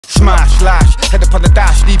Smash, lash, head up on the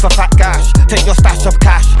dash, leave a fat gash. Take your stash of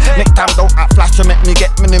cash. Next time don't act flash and make me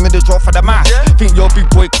get minimum the draw for the mash. Think you're a big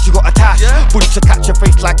boy cause you got a tash. Bullets to catch your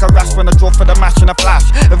face like a rash when I draw for the mash and a flash.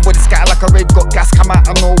 Everybody scatter like a rave, got gas come out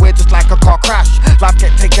of nowhere just like a car crash. Life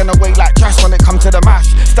get taken away like trash when it comes to the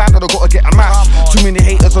mash. Standard I gotta get a mash. Too many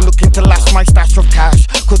haters are looking to lash my stash of cash,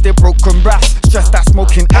 cause they're broken brass, stressed out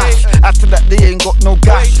smoking ash. After that they ain't got no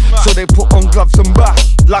gash, so they put on gloves and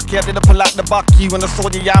bash. Lucky I didn't pull out the bucky when I saw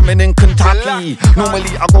the yamming in Kentucky.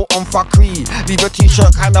 Normally I go on fuckery, leave your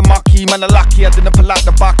t-shirt kinda mucky. Man, I'm lucky I didn't pull out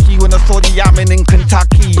the bucky when I saw the yamming in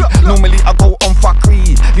Kentucky. Normally I go on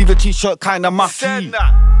fuckery, leave your t-shirt kinda mucky.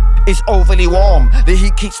 It's overly warm, the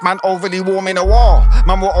heat keeps man overly warm in a war.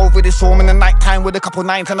 Man, we're over this warm in the night time with a couple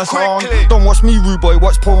nines and a song. Don't watch me rude boy,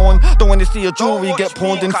 watch porn. Don't wanna see your jewelry get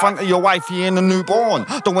pawned in front of your wifey and a newborn.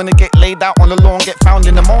 Don't wanna get laid out on the lawn, get found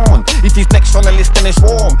in the morn. If he's next on the list then it's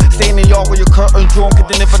warm. Stay in the yard with your curtain drawn, cause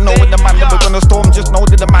they never know when the man never gonna storm. Just know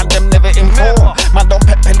that the man them never inform. Man, don't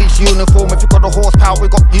pet police uniform, if you got the horsepower we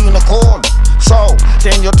got unicorn. So,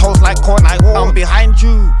 stay on your toes like corn, I'm behind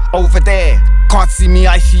you, over there. Can't see me,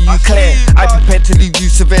 I see you clear. I prepared to leave you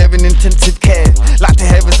severe in intensive care. Like the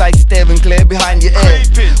hair as I stare and glare behind your ear.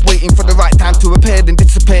 Waiting for the right time to repair, then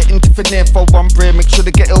disappear into thin air for one breh. Make sure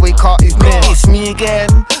the getaway car is near. It's me again,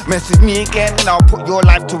 mess with me again, and I'll put your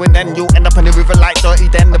life to an end. You'll end up in the river like dirty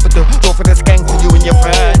then. Never the door for the skank for you and your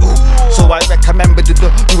friend. So I recommend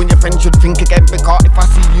you and your friends should think again, because if I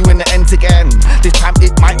see you in the ends again, this time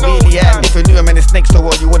it might be the end. If you knew a many snakes, so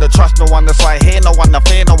you wouldn't trust no one. That's why I hear no one, I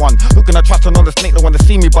fear no one. Who can I trust? On the snake, don't wanna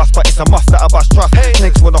see me bust, but it's a must that I bust trust.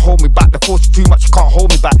 Snakes wanna hold me back, the force is too much, you can't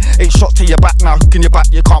hold me back. 8 shots to your back now, hook in your back,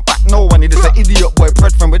 you can't back no one. It is an idiot boy,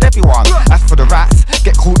 brethren with everyone. As for the rats,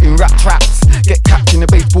 get caught in rat traps, get capped in a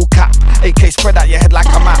baseball cap, AK spread out your head like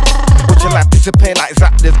a map. Watch your life disappear like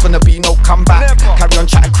zap, there's gonna be no comeback. Carry on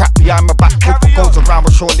chatting crap behind my back, if what goes around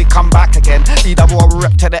will surely come back again. Lead a war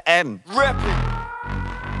rep to the end.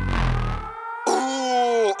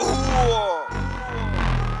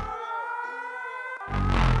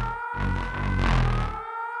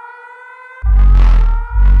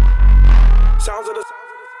 Sounds of the